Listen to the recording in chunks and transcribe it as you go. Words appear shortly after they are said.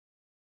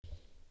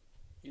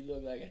You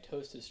look like a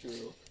toaster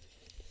strudel.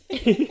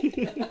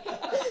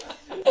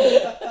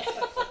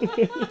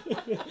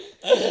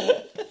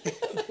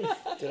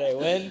 Did I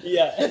win?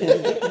 Yeah.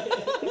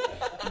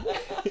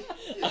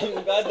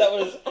 I'm glad that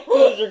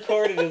was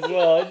recorded as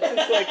well. It's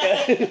just like a...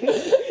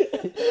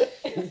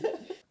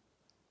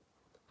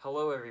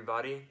 Hello,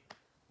 everybody.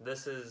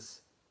 This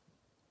is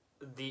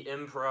the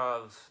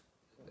improv.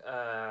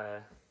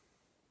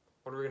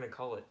 What are we gonna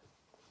call it?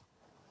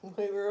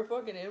 Wait, we're a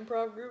fucking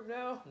improv group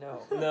now?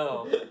 No.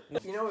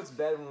 You know it's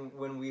bad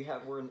when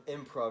we're an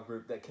improv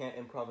group that can't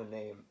improv a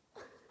name.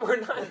 We're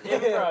not an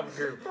improv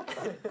group.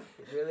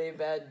 Really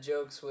bad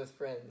jokes with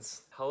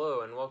friends.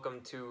 Hello, and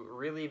welcome to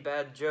Really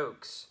Bad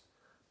Jokes.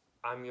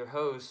 I'm your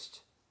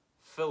host,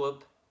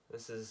 Philip.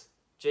 This is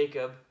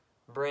Jacob,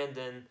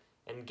 Brandon,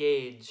 and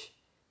Gage.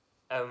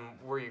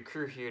 We're your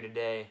crew here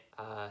today.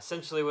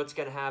 Essentially what's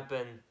going to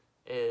happen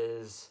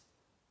is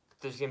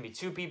there's going to be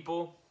two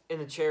people in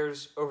the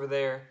chairs over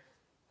there,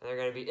 and they're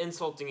going to be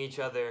insulting each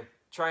other.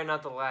 Try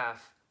not to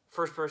laugh.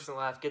 First person to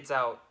laugh gets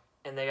out,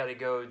 and they got to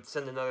go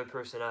send another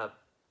person up,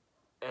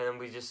 and then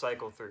we just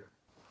cycle through.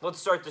 Let's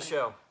start the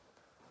show.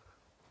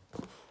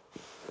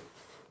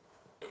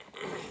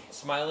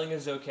 Smiling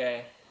is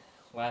okay.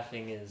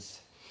 Laughing is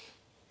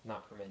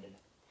not permitted.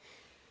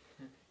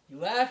 You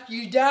laugh,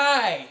 you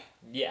die!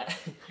 Yeah.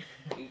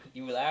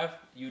 You laugh,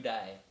 you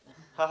die.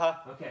 Haha.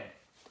 Okay.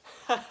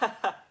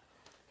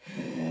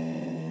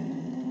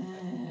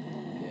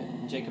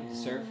 Jacob to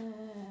serve.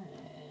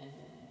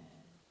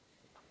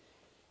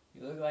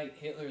 You look like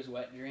Hitler's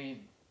wet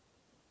dream.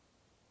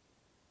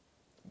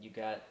 You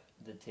got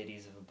the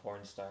titties of a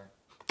porn star.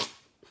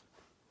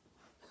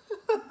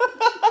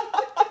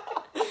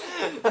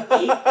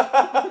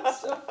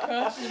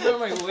 Self-conscious about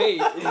my weight.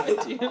 God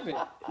damn it.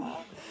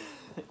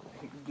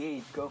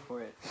 Gage, go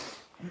for it.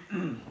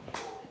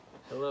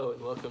 Hello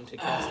and welcome to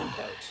Casting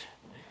Couch.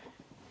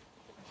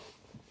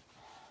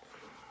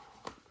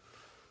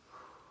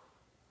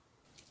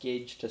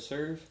 Gage to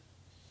serve.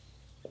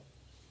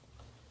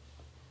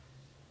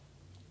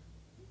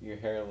 Your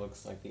hair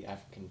looks like the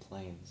African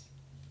plains.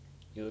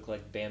 You look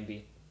like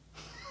Bambi.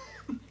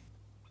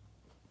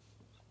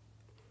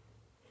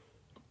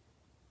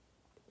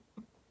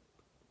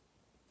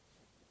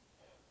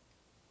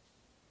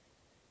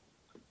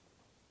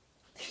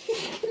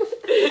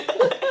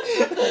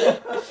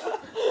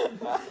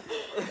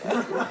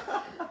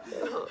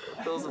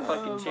 Phil's a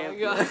fucking champion. You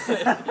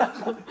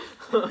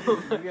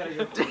gotta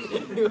go.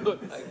 You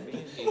look like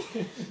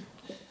Bambi.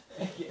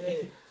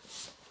 Okay.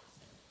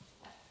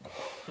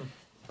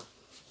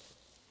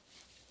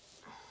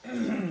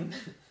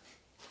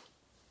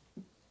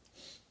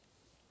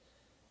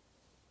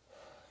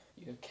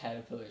 You have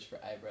caterpillars for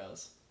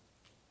eyebrows.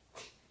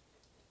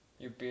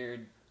 Your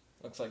beard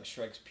looks like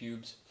Shrek's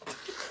pubes.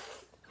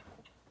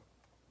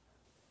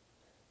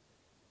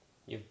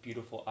 You have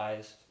beautiful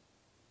eyes.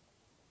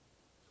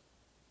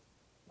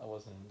 That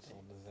wasn't an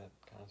insult. Does that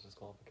count as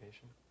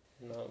disqualification?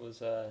 No, it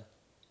was I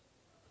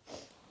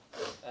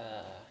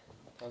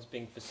was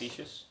being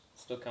facetious.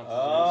 Still counts as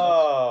an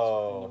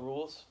insult. From the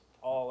rules,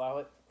 I'll allow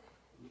it.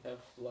 You have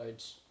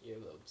large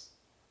earlobes.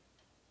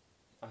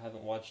 I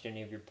haven't watched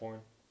any of your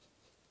porn.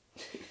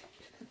 If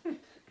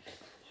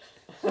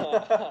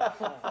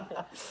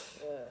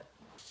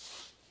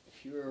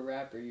you were a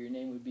rapper, your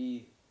name would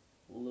be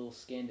Lil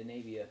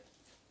Scandinavia.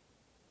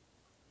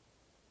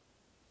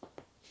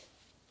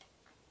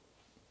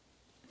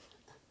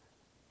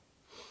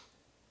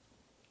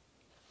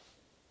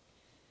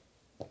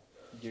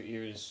 Your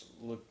ears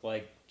look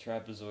like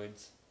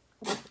trapezoids.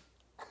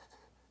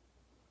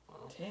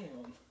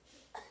 Damn.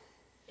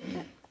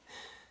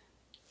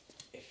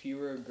 If you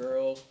were a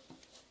girl,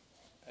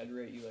 I'd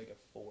rate you like a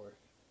 4.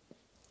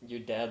 Your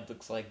dad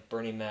looks like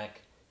Bernie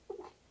Mac.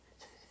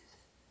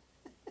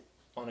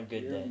 On a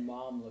good Your day.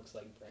 mom looks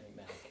like Bernie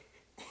Mac.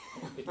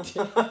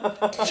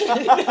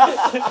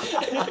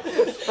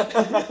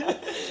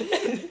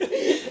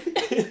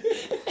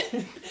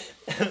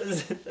 That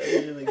was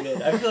really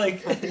good. I feel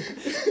like...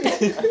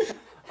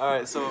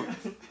 Alright, so...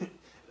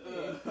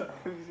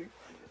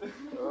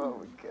 Oh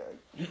my god.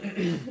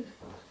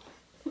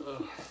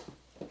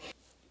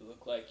 You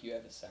look like you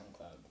have a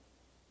SoundCloud.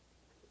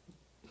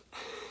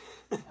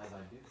 As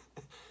I do.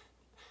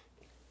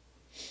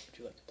 Would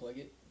you like to plug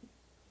it?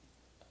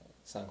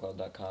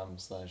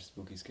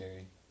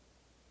 SoundCloud.com/spookyscary.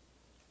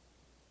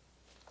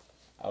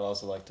 I would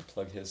also like to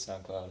plug his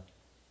SoundCloud.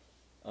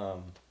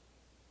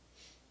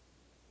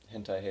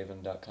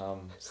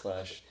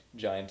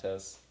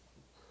 HentaiHaven.com/giantess.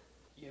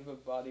 You have a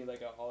body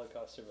like a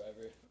Holocaust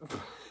survivor.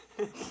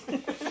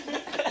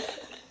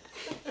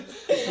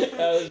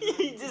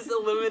 You just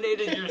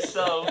eliminated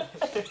yourself.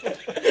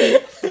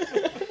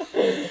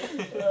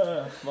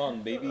 Come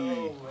on, baby.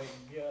 Oh my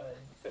god.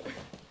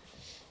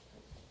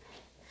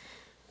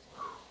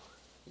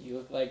 You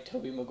look like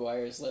Tobey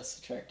Maguire's less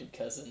attractive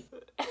cousin.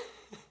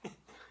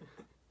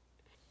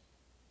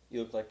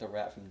 You look like the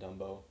rat from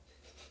Dumbo.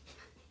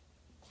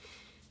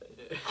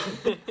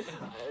 I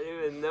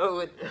don't even know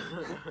what...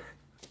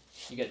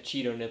 You got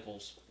Cheeto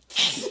nipples.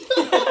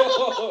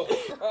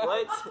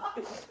 What?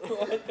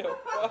 What the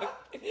fuck?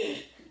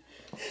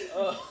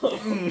 Oh.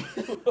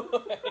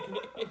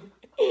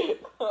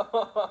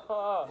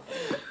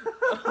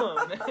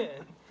 Oh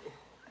man.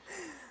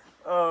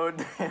 Oh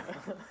damn!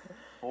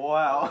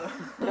 Wow.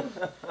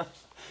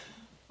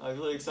 I'm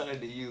really excited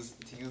to use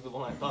the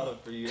one I thought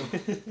of for you.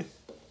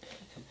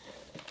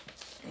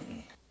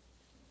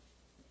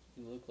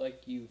 You look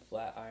like you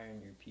flat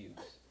ironed your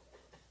pubes.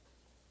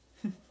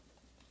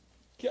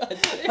 God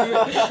damn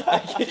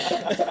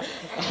it.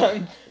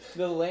 I'm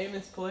the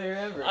lamest player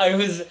ever. I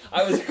was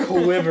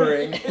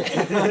quivering.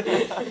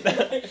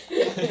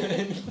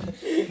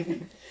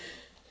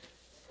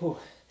 Whew.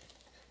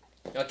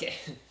 Okay.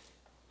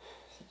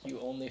 You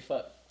only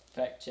fuck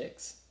fat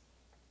chicks.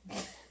 I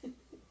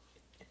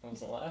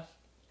wasn't laugh.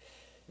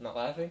 Not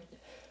laughing.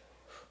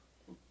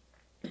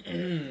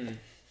 You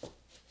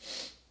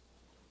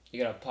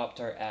got a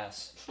Pop-Tart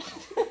ass.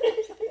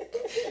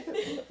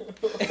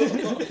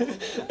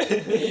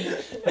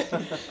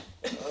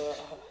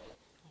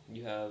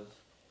 You have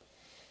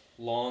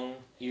long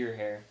ear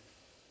hair.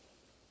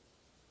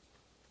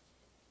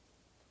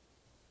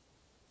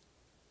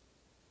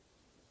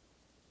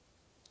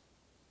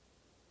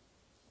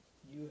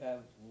 You have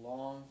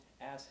long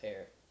ass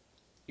hair.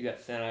 You got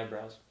thin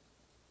eyebrows.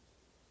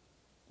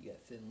 You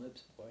got thin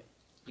lips, boy.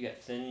 You got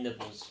thin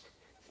nipples.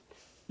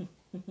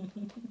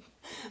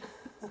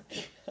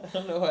 I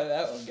don't know why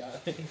that one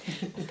got me.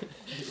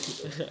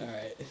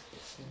 Alright.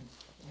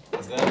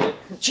 Is that it?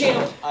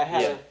 Champ! I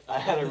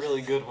had a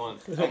really good one.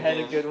 I had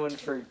a good one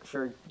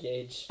for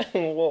Gage.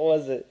 What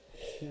was it?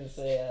 I was gonna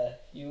say,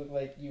 you look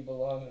like you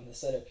belong on the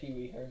set of Pee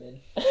Wee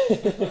Herman.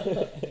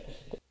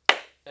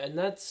 And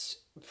that's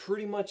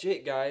pretty much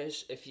it,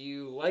 guys. If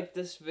you like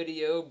this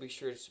video, be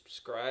sure to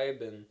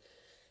subscribe and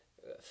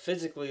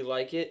physically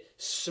like it.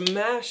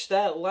 Smash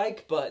that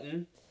like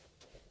button.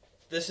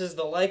 This is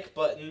the like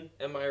button,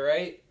 am I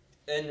right?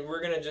 And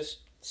we're gonna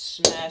just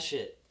smash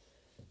it.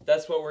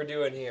 That's what we're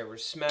doing here. We're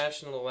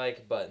smashing the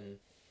like button.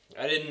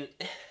 I didn't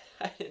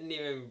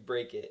even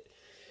break it.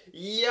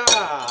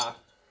 Yeah.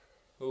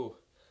 Ooh.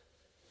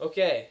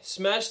 Okay,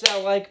 smash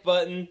that like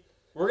button.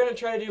 We're gonna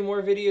try to do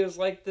more videos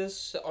like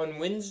this on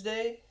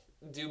Wednesday.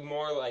 Do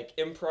more like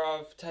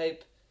improv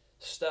type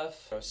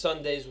stuff.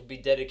 Sundays will be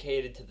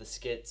dedicated to the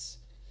skits.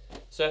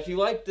 So if you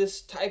like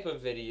this type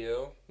of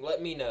video,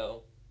 let me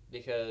know,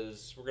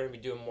 because we're gonna be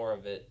doing more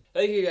of it.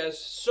 Thank you guys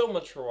so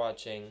much for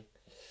watching.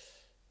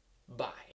 Bye.